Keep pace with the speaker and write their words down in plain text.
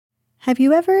Have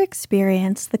you ever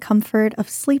experienced the comfort of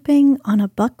sleeping on a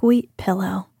buckwheat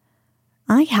pillow?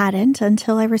 I hadn't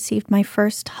until I received my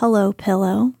first Hello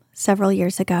pillow several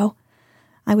years ago.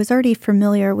 I was already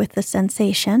familiar with the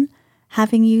sensation,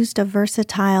 having used a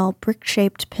versatile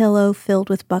brick-shaped pillow filled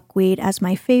with buckwheat as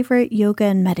my favorite yoga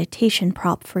and meditation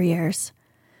prop for years.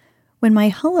 When my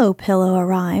Hello pillow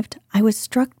arrived, I was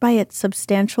struck by its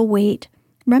substantial weight,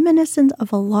 reminiscent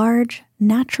of a large,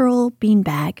 natural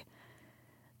beanbag.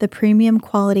 The premium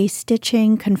quality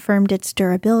stitching confirmed its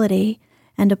durability,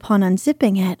 and upon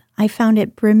unzipping it, I found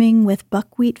it brimming with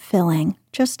buckwheat filling,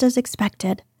 just as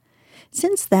expected.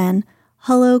 Since then,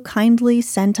 Hello kindly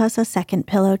sent us a second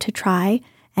pillow to try,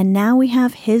 and now we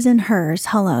have his and hers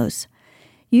Hellos.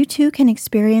 You too can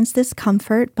experience this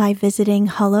comfort by visiting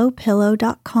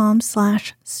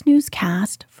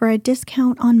hellopillow.com/snoozecast for a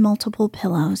discount on multiple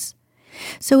pillows.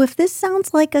 So if this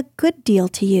sounds like a good deal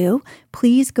to you,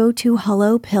 please go to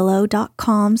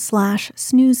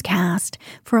hellopillow.com/snoozecast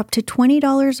for up to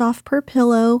 $20 off per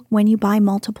pillow when you buy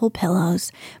multiple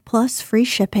pillows, plus free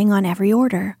shipping on every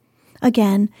order.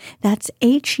 Again, that's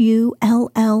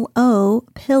HULLO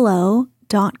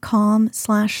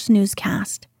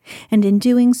pillow.com/snoozecast. And in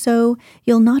doing so,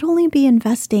 you'll not only be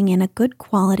investing in a good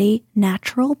quality,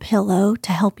 natural pillow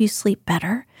to help you sleep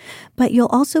better, but you'll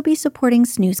also be supporting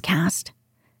Snoozecast.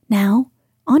 Now,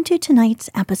 on to tonight's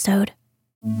episode.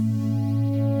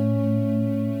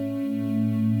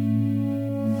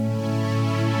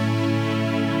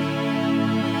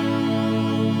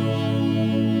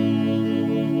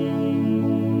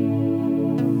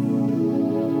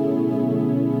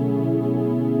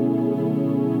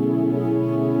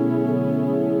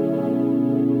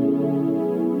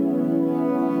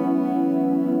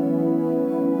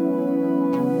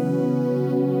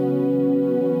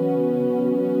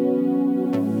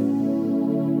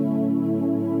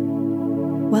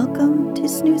 Welcome to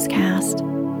Snoozecast,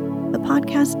 the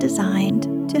podcast designed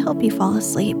to help you fall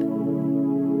asleep.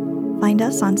 Find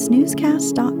us on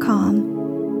snoozecast.com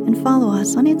and follow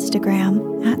us on Instagram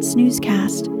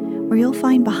 @snoozecast, where you'll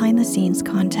find behind-the-scenes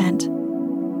content.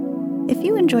 If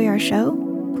you enjoy our show,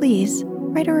 please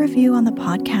write a review on the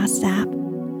podcast app.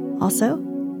 Also,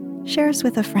 share us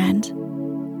with a friend.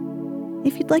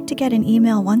 If you'd like to get an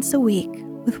email once a week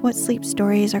with what sleep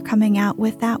stories are coming out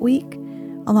with that week,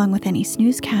 along with any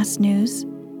Snoozecast news,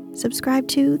 subscribe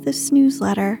to the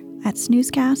Snoozeletter at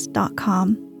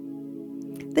snoozecast.com.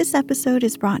 This episode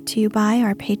is brought to you by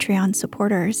our Patreon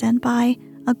supporters and by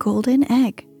a golden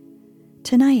egg.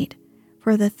 Tonight,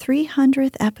 for the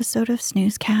 300th episode of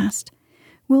Snoozecast,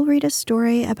 we'll read a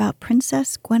story about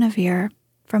Princess Guinevere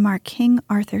from our King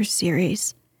Arthur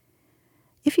series.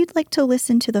 If you'd like to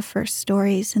listen to the first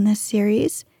stories in this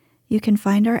series, you can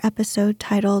find our episode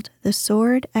titled The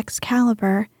Sword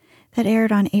Excalibur that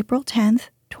aired on April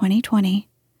 10th, 2020.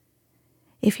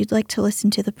 If you'd like to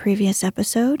listen to the previous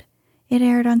episode, it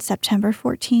aired on September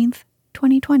 14th,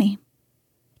 2020.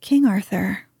 King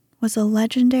Arthur was a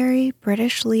legendary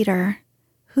British leader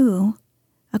who,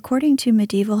 according to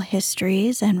medieval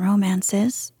histories and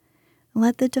romances,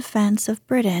 led the defense of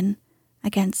Britain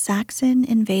against Saxon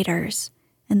invaders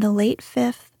in the late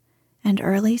 5th and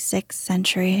early 6th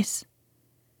centuries.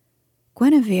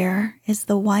 Guinevere is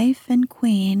the wife and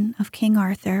queen of King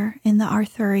Arthur in the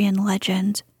Arthurian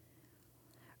legend.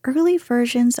 Early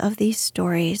versions of these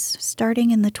stories,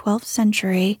 starting in the 12th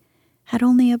century, had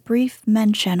only a brief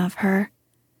mention of her.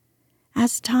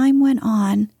 As time went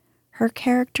on, her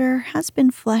character has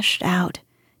been fleshed out,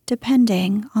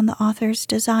 depending on the author's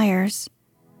desires.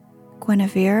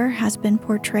 Guinevere has been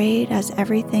portrayed as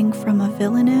everything from a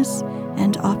villainous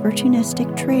and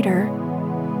opportunistic traitor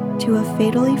to a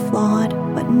fatally flawed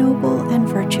but noble and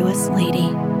virtuous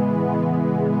lady.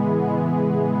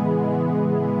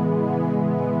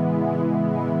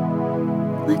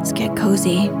 Let's get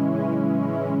cozy.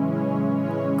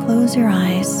 Close your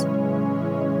eyes.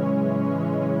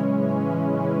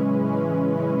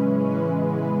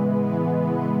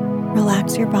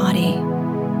 Relax your body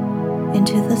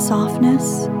into the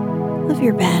softness of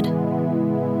your bed.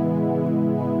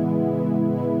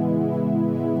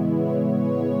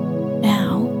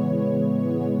 Now,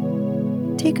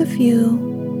 take a few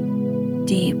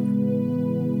deep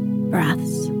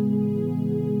breaths.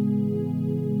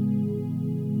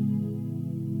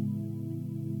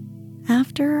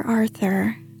 After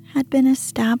Arthur had been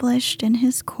established in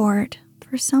his court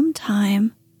for some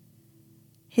time,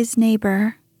 his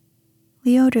neighbor,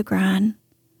 Leodogran,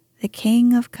 the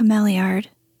king of Cameliard,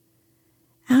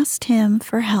 asked him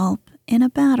for help in a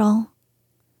battle.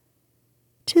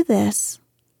 To this,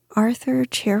 Arthur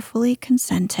cheerfully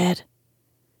consented.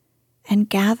 and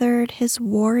gathered his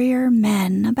warrior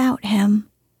men about him.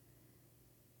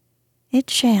 It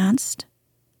chanced,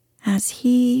 as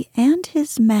he and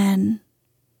his men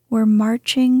were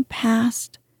marching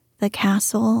past the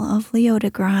castle of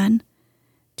Leodogran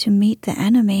to meet the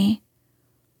enemy,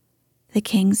 the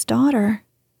king's daughter,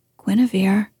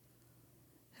 Guinevere,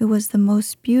 who was the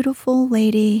most beautiful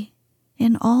lady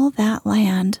in all that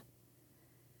land,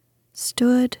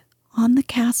 stood on the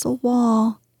castle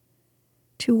wall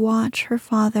to watch her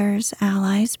father's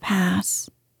allies pass.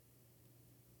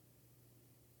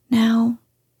 Now,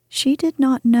 she did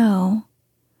not know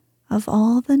of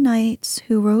all the knights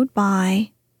who rode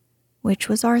by, which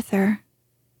was Arthur.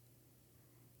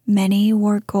 Many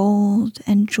wore gold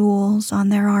and jewels on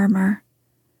their armor,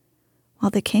 while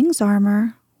the king's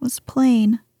armor was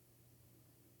plain.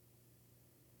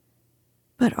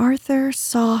 But Arthur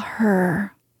saw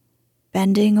her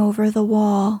bending over the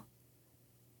wall.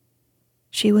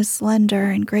 She was slender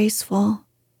and graceful.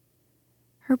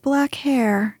 Her black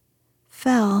hair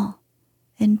fell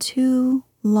in two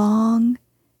long,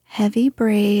 heavy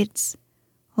braids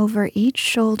over each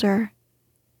shoulder.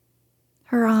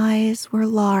 Her eyes were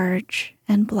large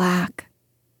and black.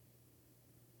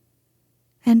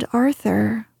 And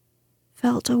Arthur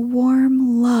felt a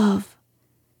warm love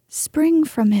spring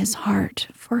from his heart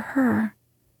for her,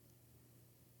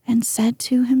 and said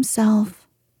to himself,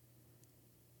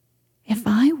 "If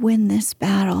I win this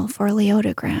battle for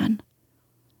Leodogran,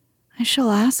 I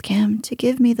shall ask him to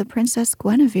give me the Princess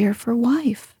Guinevere for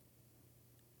wife."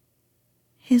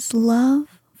 His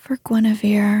love for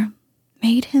Guinevere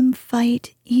made him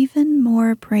fight even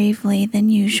more bravely than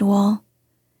usual,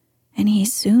 and he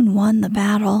soon won the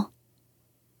battle.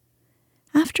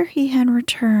 After he had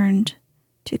returned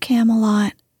to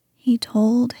Camelot, he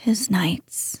told his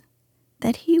knights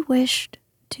that he wished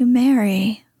to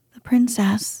marry the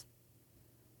princess.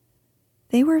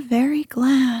 They were very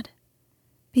glad,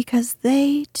 because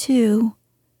they, too,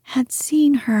 had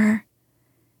seen her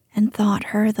and thought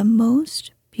her the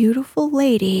most beautiful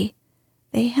lady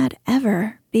they had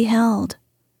ever beheld.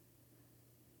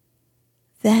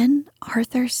 Then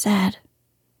Arthur said,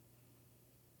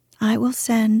 "I will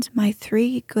send my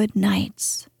 3 good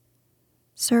knights,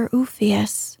 Sir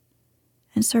Ulfius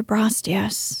and Sir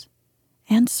Brastias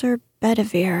and Sir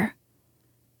Bedivere,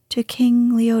 to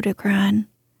King Leodogran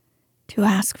to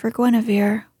ask for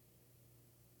Guinevere."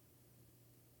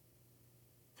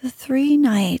 The 3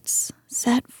 knights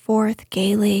set forth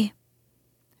gaily,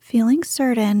 feeling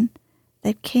certain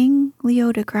that King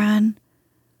Leodogran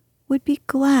would be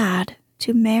glad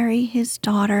to marry his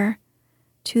daughter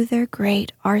to their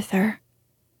great Arthur.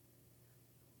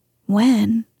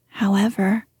 When,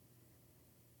 however,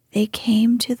 they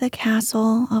came to the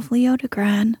castle of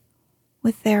Leodogran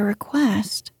with their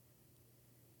request,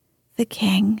 the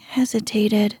king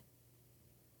hesitated.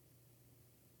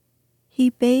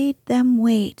 He bade them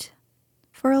wait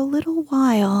for a little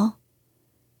while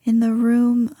in the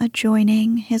room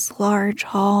adjoining his large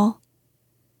hall.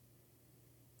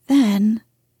 Then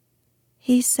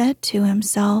he said to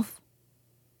himself,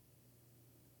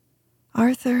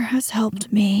 "Arthur has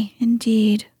helped me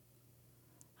indeed.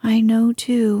 I know,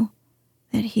 too,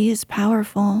 that he is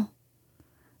powerful,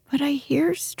 but I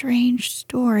hear strange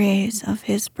stories of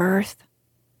his birth.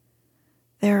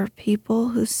 There are people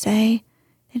who say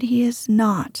that he is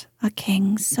not a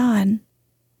king's son.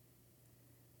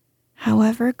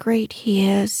 However great he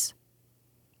is,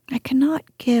 I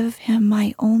cannot give him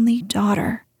my only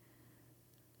daughter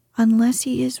unless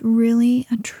he is really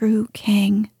a true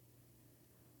king,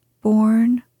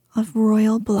 born of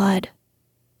royal blood."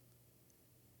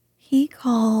 He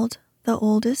called the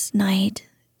oldest knight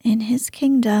in his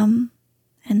kingdom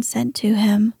and said to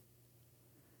him,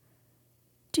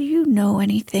 "Do you know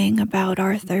anything about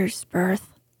Arthur's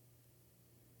birth?"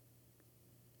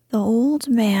 The old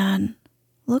man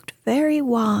looked very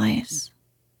wise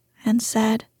and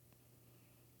said,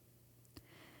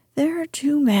 "There are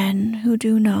 2 men who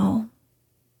do know.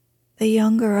 The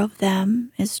younger of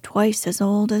them is twice as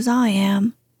old as I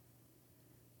am.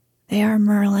 They are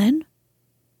Merlin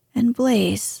and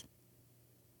Blaise,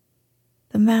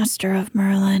 the master of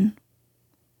Merlin.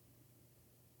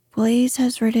 Blaise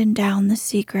has written down the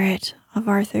secret of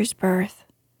Arthur's birth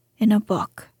in a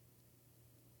book."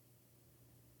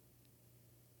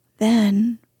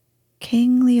 Then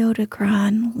King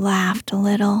Leodogran laughed a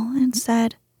little and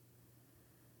said,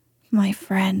 "My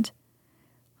friend,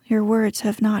 your words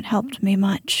have not helped me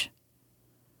much.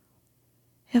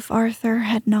 If Arthur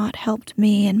had not helped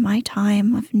me in my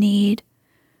time of need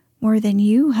more than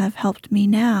you have helped me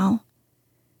now,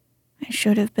 I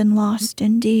should have been lost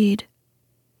indeed.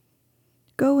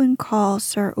 Go and call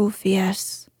Sir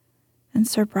Ulfius and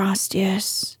Sir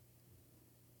Brastius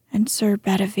and Sir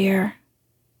Guinevere."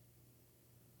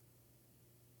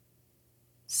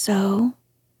 So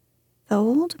the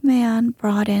old man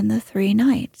brought in the 3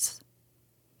 knights,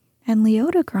 and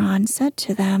Leodogran said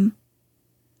to them,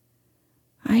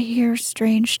 "I hear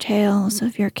strange tales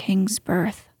of your king's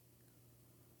birth.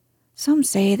 Some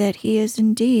say that he is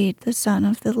indeed the son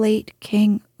of the late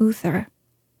King Uther,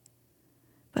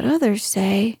 but others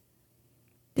say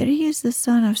that he is the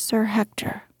son of Sir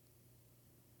Hector.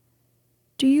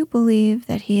 Do you believe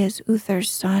that he is Uther's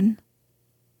son?"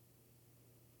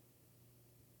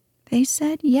 They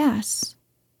said yes,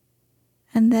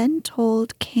 and then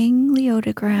told King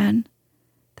Leodogran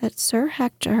that Sir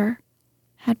Hector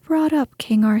had brought up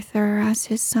King Arthur as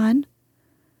his son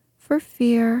for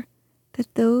fear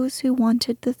that those who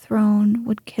wanted the throne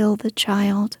would kill the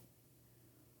child,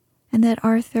 and that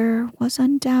Arthur was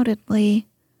undoubtedly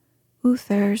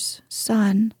Uther's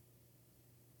son.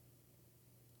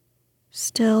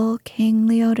 Still, King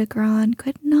Leodogran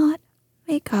could not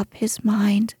make up his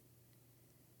mind.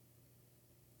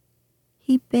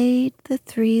 He bade the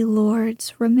 3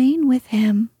 lords remain with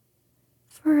him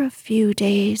for a few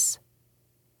days.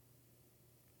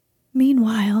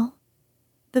 Meanwhile,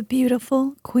 the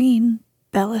beautiful Queen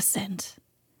Bellicent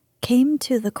came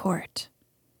to the court,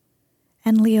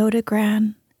 and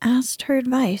Leodogran asked her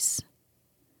advice.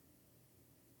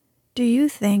 "Do you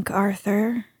think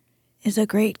Arthur is a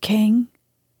great king?"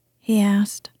 he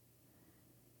asked.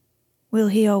 "Will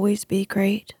he always be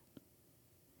great?"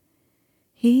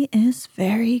 "He is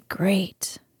very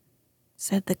great,"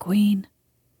 said the queen,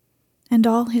 "and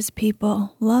all his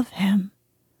people love him.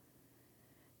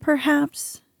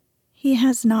 Perhaps he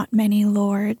has not many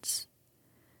lords,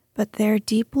 but their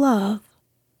deep love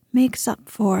makes up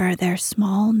for their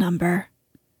small number."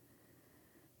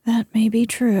 "That may be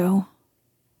true,"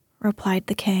 replied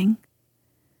the king.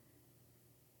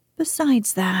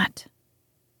 "Besides that,"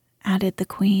 added the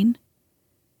queen,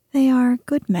 "they are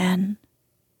good men.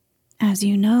 As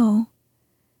you know,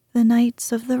 the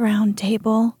Knights of the Round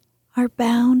Table are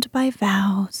bound by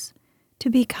vows to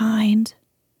be kind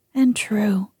and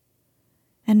true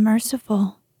and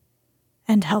merciful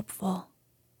and helpful."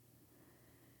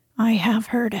 "I have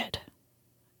heard it,"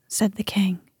 said the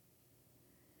king.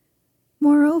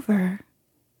 "Moreover,"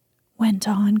 went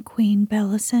on Queen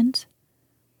Bellicent,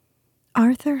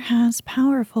 "Arthur has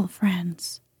powerful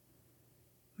friends,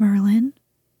 Merlin,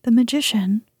 the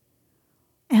magician,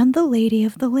 and the Lady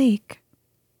of the Lake,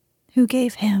 who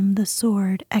gave him the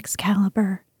sword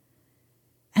Excalibur,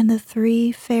 and the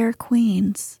 3 fair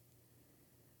queens,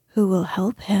 who will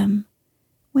help him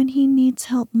when he needs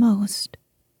help most."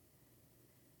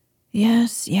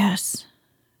 "Yes, yes,"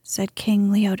 said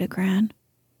King Leodogran.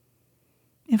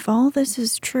 "If all this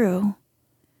is true,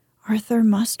 Arthur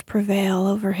must prevail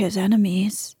over his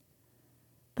enemies.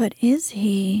 But is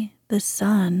he the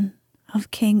son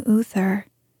of King Uther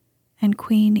and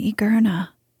Queen Igerna?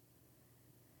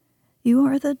 You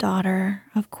are the daughter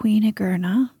of Queen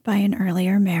Igerna by an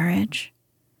earlier marriage,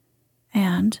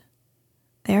 and,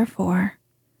 therefore,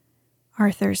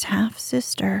 Arthur's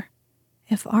half-sister.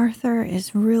 If Arthur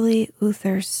is really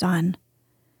Uther's son,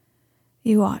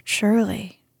 you ought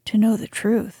surely to know the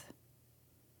truth."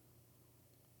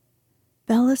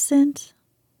 Bellicent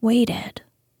waited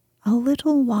a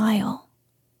little while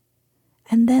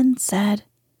and then said,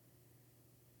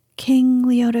 "King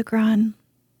Leodogran,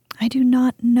 I do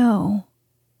not know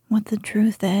what the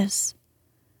truth is.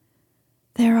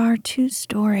 There are 2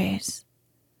 stories,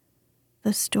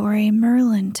 the story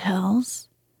Merlin tells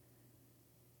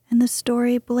and the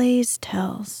story Blaise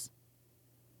tells.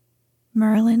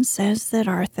 Merlin says that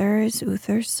Arthur is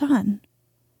Uther's son,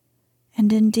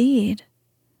 and indeed,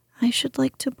 I should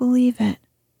like to believe it."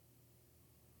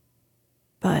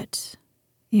 "But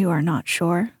you are not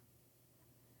sure?"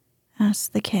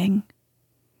 asked the king.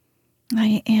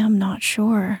 "I am not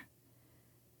sure.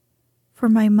 For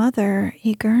my mother,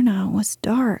 Igerna, was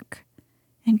dark,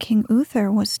 and King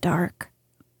Uther was dark.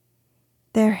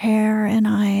 Their hair and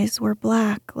eyes were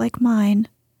black like mine.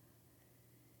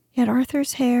 Yet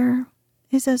Arthur's hair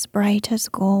is as bright as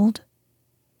gold.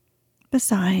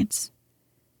 Besides,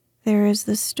 there is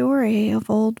the story of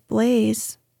old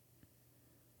Blaise."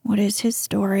 "What is his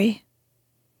story?"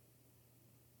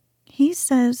 "He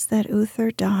says that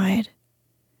Uther died,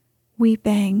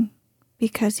 weeping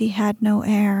because he had no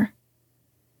heir.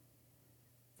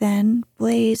 Then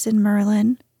Blaise and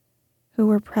Merlin, who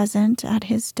were present at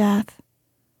his death,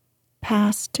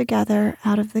 passed together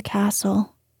out of the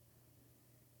castle.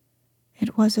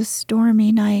 It was a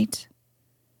stormy night,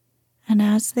 and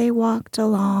as they walked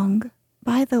along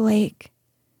by the lake,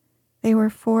 they were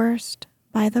forced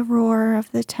by the roar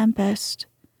of the tempest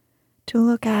to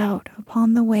look out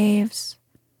upon the waves,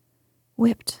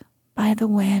 whipped by the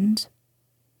wind.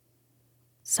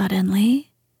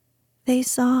 Suddenly, they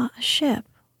saw a ship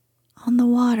on the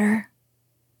water.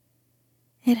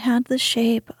 It had the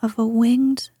shape of a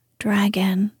winged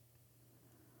dragon.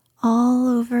 All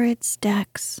over its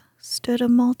decks stood a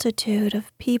multitude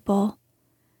of people,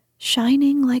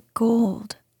 shining like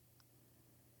gold.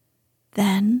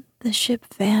 Then the ship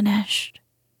vanished,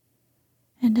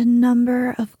 and a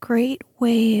number of great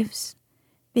waves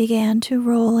began to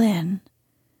roll in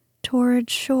toward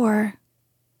shore.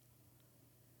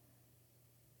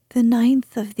 The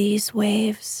ninth of these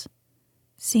waves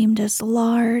seemed as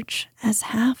large as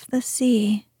half the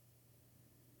sea.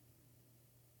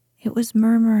 It was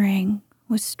murmuring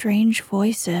with strange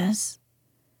voices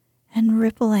and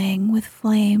rippling with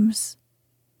flames.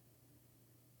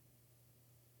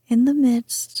 In the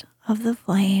midst of the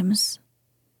flames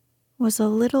was a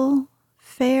little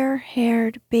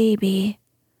fair-haired baby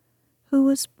who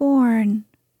was borne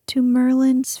to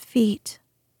Merlin's feet.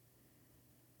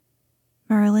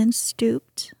 Merlin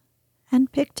stooped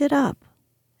and picked it up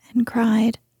and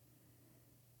cried,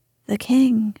 "The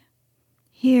king,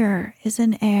 here is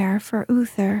an heir for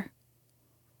Uther."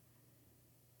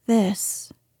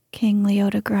 This, King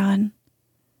Leodogran,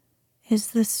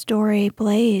 is the story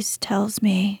Blaise tells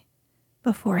me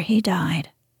before he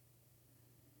died.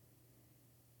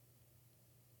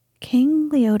 King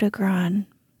Leodogran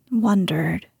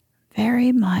wondered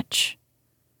very much.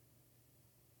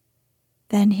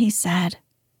 Then he said,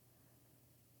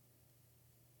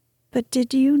 "But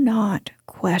did you not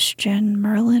question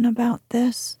Merlin about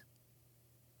this?"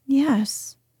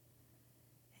 "Yes,"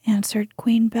 answered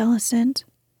Queen Bellicent.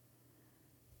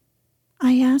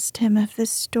 "I asked him if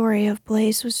this story of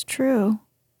Blaise was true.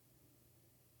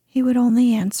 He would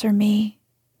only answer me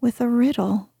with a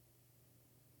riddle."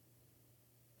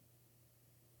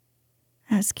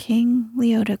 As King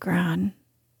Leodogran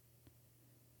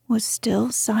was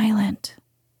still silent,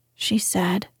 she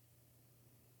said,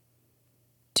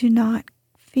 "Do not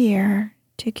fear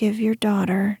to give your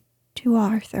daughter to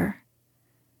Arthur,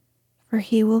 for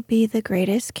he will be the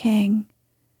greatest king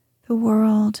the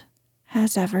world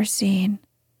has ever seen."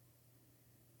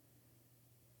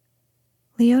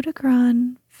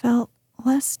 Leodogran felt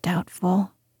less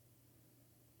doubtful.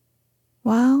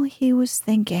 While he was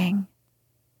thinking,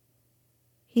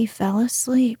 he fell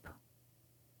asleep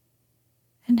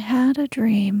and had a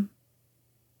dream.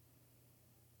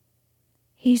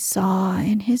 He saw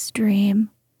in his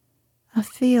dream a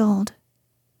field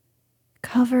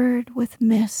covered with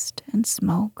mist and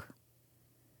smoke,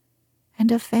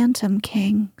 and a phantom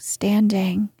king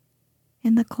standing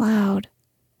in the cloud.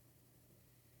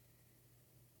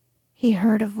 He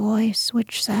heard a voice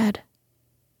which said,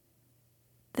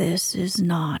 "This is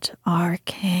not our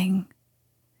king.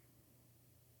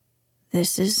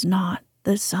 This is not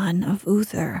the son of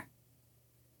Uther."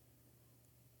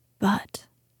 But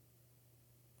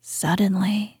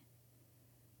suddenly,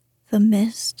 the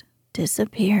mist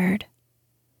disappeared,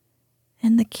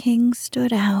 and the king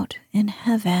stood out in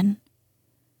heaven,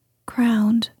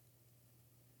 crowned.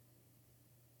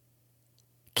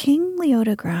 King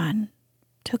Leodogran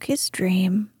took his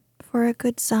dream for a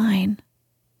good sign.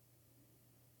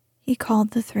 He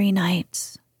called the three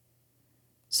knights,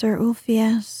 Sir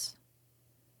Ulfius,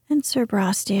 and Sir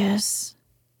Brastias,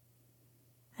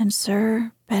 and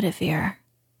Sir Bedivere,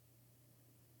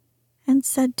 and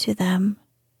said to them,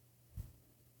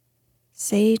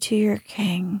 "Say to your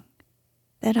king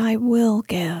that I will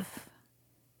give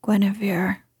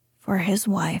Guinevere for his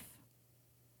wife."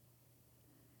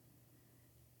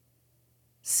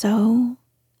 So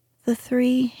the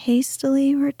three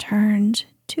hastily returned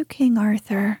to King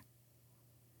Arthur,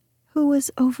 who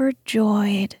was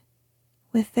overjoyed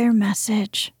with their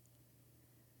message.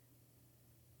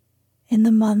 In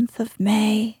the month of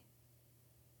May,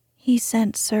 he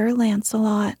sent Sir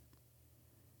Lancelot,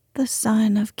 the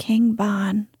son of King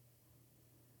Ban,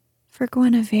 for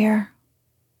Guinevere.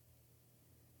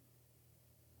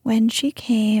 When she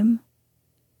came,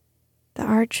 the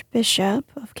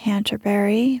Archbishop of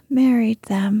Canterbury married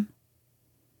them,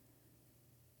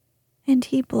 and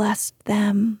he blessed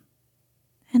them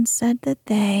and said that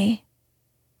they,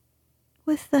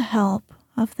 with the help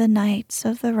of the Knights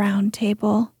of the Round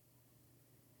Table,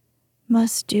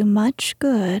 must do much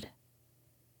good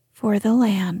for the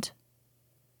land.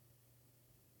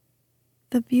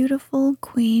 The beautiful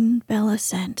Queen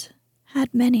Bellicent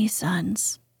had many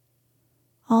sons,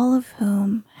 all of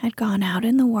whom had gone out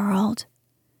in the world,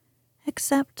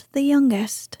 except the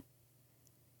youngest.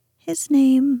 His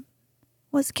name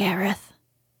was Gareth.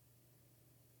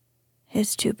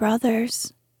 His two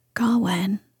brothers,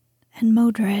 Gawain and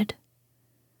Modred,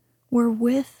 were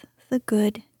with the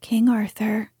good King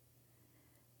Arthur,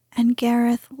 and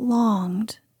Gareth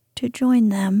longed to join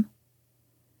them.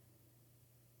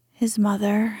 His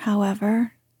mother,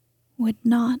 however, would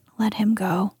not let him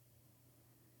go.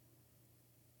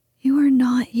 "You are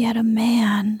not yet a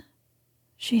man,"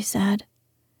 she said.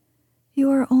 "You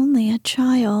are only a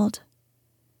child.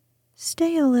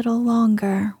 Stay a little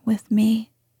longer with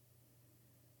me."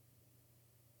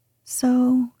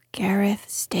 So Gareth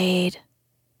stayed.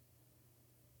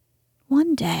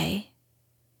 One day,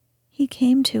 he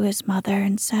came to his mother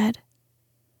and said,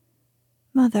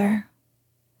 "Mother,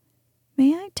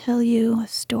 may I tell you a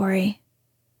story?"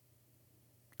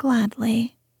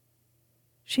 "Gladly,"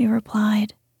 she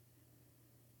replied.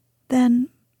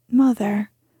 "Then, Mother,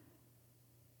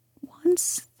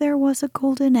 once there was a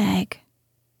golden egg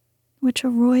which a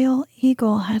royal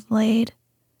eagle had laid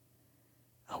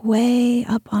away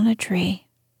up on a tree.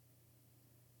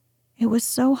 It was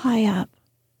so high up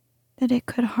that it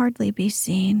could hardly be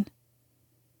seen.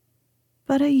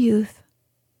 But a youth,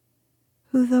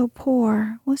 who though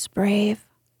poor was brave,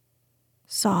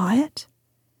 saw it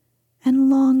and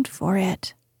longed for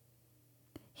it.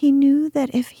 He knew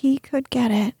that if he could get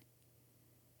it,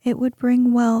 it would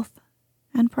bring wealth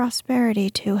and prosperity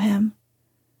to him.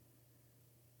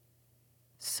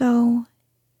 So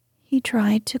he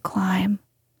tried to climb.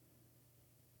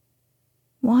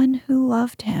 One who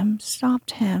loved him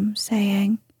stopped him,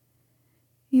 saying,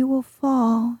 "You will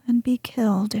fall and be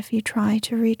killed if you try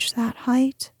to reach that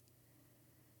height."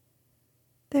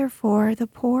 Therefore the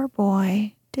poor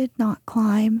boy did not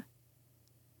climb,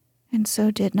 and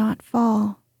so did not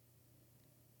fall,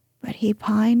 but he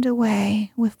pined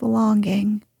away with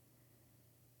longing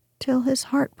till his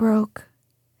heart broke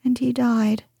and he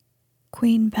died.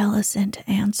 Queen Bellicent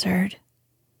answered,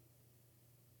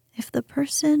 "If the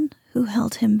person who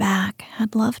held him back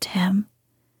had loved him,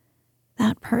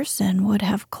 that person would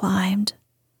have climbed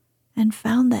and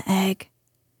found the egg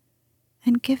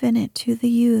and given it to the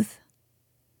youth."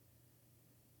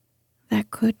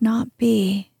 "That could not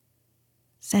be,"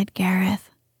 said Gareth.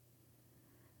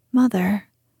 "Mother,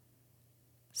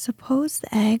 suppose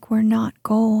the egg were not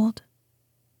gold,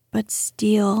 but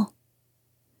steel,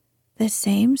 the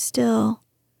same steel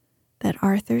that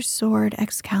Arthur's sword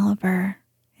Excalibur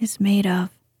is made of."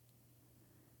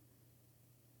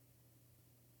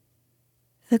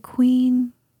 The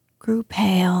queen grew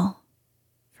pale,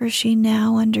 for she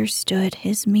now understood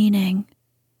his meaning.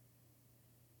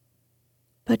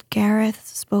 But Gareth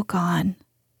spoke on.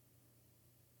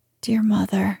 "Dear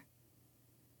mother,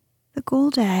 the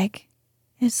gold egg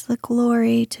is the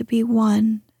glory to be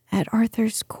won at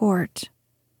Arthur's court.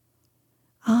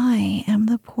 I am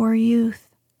the poor youth,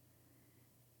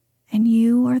 and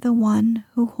you are the one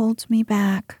who holds me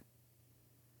back.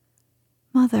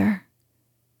 Mother,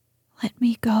 let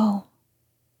me go."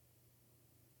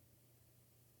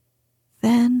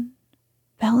 Then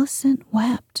Bellicent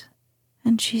wept,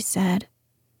 and she said,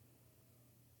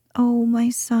 "Oh, my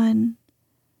son,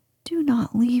 do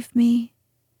not leave me.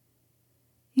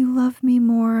 You love me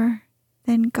more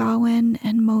than Gawain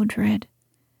and Modred.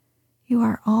 You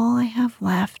are all I have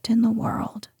left in the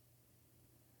world."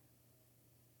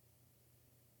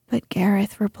 But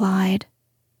Gareth replied,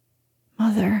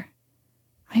 "Mother,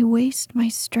 I waste my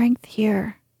strength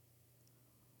here."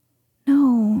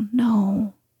 "No,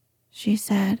 no," she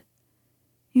said.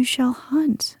 "You shall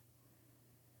hunt.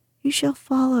 You shall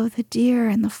follow the deer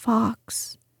and the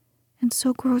fox, and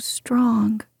so grow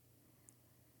strong.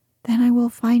 Then I will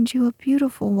find you a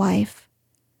beautiful wife,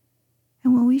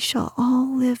 and we shall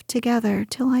all live together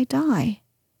till I die."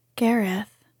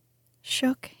 Gareth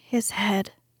shook his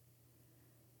head.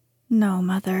 "No,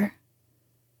 mother,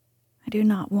 I do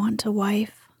not want a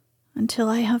wife until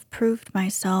I have proved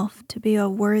myself to be a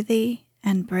worthy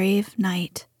and brave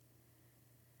knight.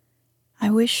 I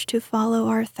wish to follow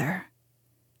Arthur,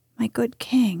 my good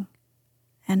king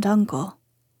and uncle.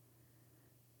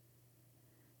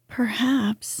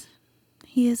 Perhaps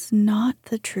he is not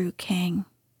the true king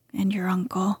and your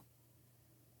uncle,"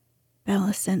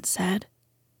 Bellicent said.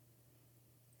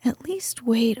 "At least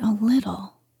wait a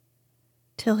little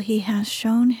till he has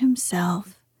shown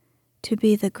himself to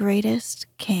be the greatest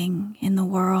king in the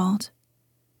world.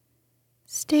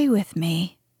 Stay with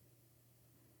me."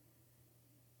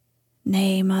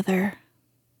 "Nay, mother,"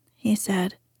 he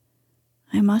said,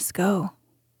 "I must go."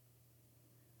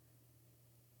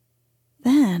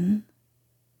 Then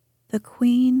the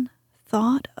queen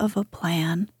thought of a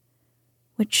plan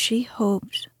which she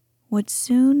hoped would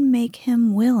soon make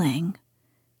him willing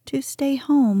to stay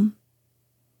home.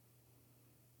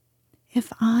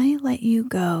 If I let you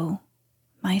go,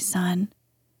 my son,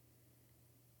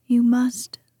 you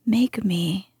must make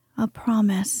me a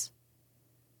promise.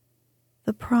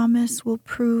 The promise will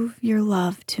prove your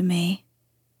love to me.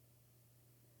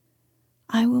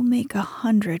 I will make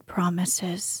 100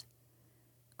 promises,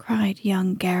 cried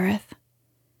young Gareth,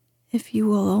 if you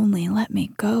will only let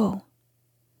me go.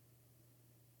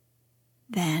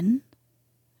 Then,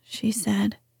 she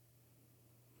said,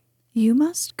 you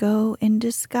must go in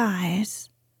disguise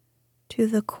to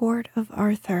the court of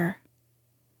Arthur.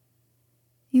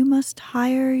 You must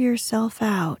hire yourself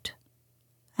out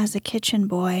as a kitchen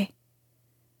boy.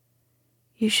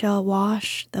 You shall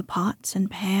wash the pots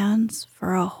and pans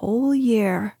for a whole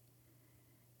year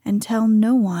and tell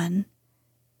no one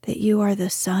that you are the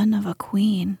son of a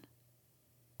queen.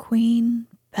 Queen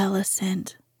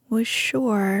Bellicent was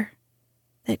sure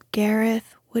that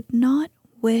Gareth would not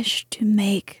wish to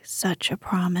make such a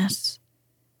promise.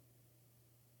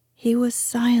 He was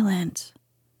silent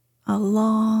a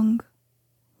long,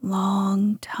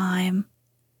 long time.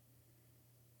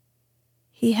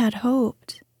 He had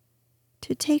hoped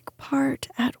to take part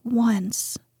at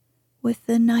once with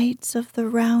the knights of the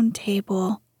Round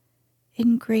Table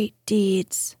in great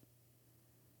deeds.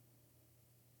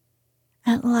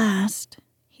 At last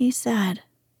he said,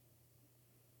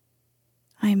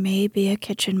 I may be a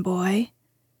kitchen boy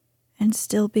and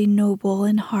still be noble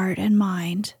in heart and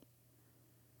mind.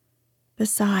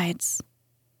 Besides,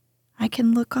 I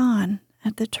can look on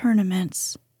at the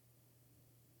tournaments.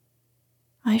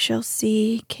 I shall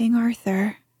see King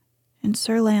Arthur and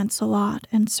Sir Lancelot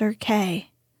and Sir Kay.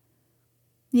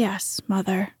 Yes,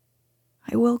 mother,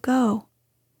 I will go.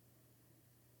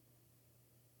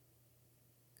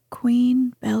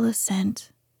 Queen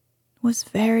Bellicent was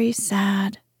very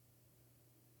sad.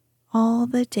 All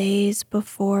the days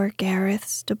before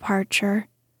Gareth's departure,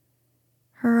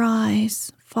 her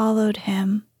eyes followed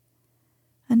him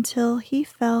until he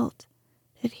felt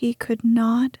that he could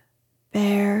not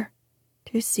bear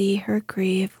to see her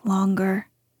grieve longer.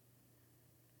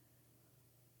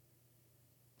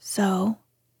 So,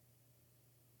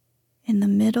 in the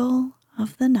middle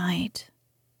of the night,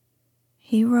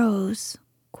 he rose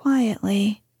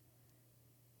quietly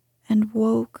and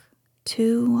woke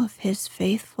 2 of his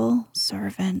faithful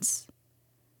servants.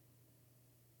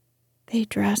 They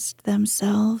dressed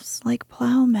themselves like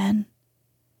plowmen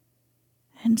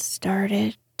and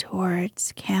started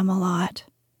towards Camelot.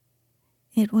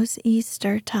 It was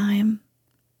Easter time,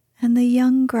 and the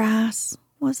young grass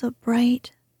was a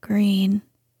bright green.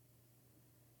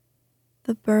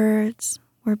 The birds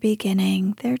were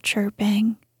beginning their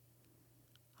chirping,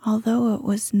 although it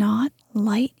was not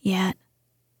light yet.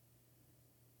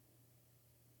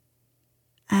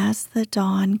 As the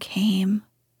dawn came,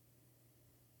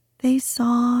 they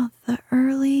saw the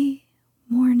early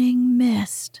morning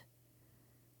mist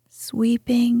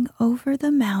sweeping over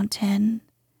the mountain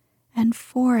and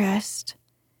forest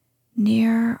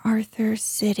near Arthur's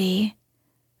city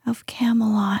of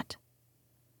Camelot.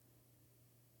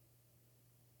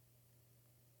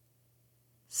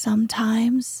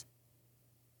 Sometimes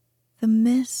the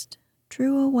mist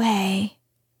drew away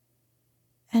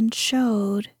and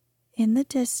showed in the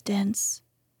distance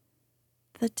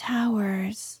the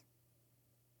towers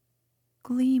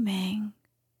gleaming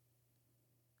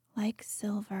like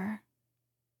silver.